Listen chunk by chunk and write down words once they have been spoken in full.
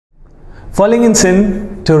Falling in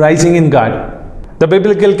sin to rising in God. The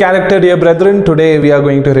biblical character, dear brethren, today we are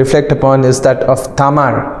going to reflect upon is that of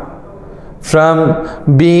Tamar.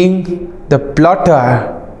 From being the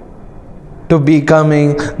plotter to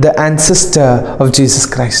becoming the ancestor of Jesus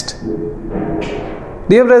Christ.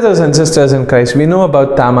 Dear brothers and sisters in Christ, we know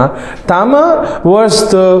about Tamar. Tamar was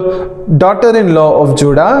the daughter-in-law of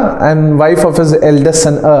Judah and wife of his eldest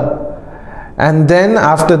son And then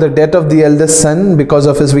after the death of the eldest son, because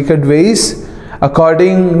of his wicked ways,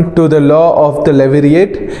 according to the law of the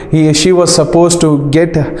Levirate, she was supposed to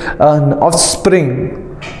get an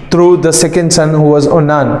offspring through the second son, who was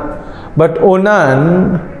Onan. But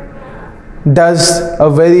Onan does a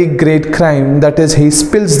very great crime, that is, he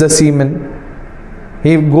spills the semen.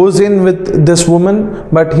 He goes in with this woman,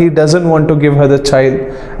 but he doesn't want to give her the child.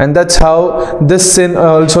 And that's how this sin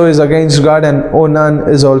also is against God, and Onan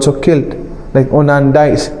is also killed. Like Onan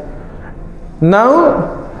dies.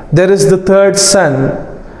 Now there is the third son,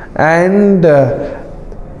 and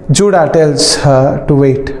Judah tells her to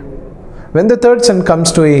wait. When the third son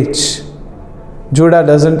comes to age, Judah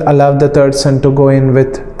doesn't allow the third son to go in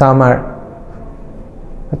with Tamar.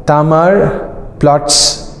 Tamar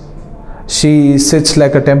plots. She sits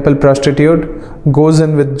like a temple prostitute, goes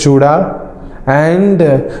in with Judah, and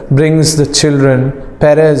brings the children,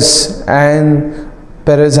 Perez and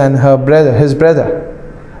her brother, his brother.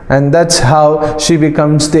 And that's how she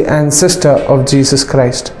becomes the ancestor of Jesus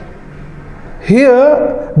Christ.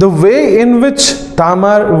 Here, the way in which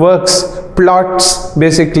Tamar plots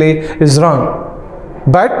basically is wrong.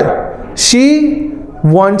 But she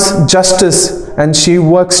wants justice and she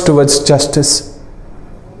works towards justice.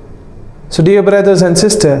 So dear brothers and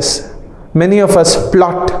sisters, many of us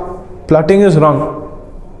plot. Plotting is wrong.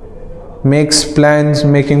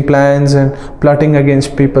 Making plans and plotting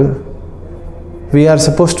against people. We are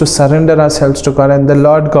supposed to surrender ourselves to God, and the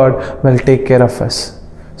Lord God will take care of us.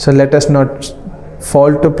 So let us not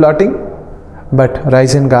fall to plotting, but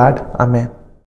rise in God. Amen.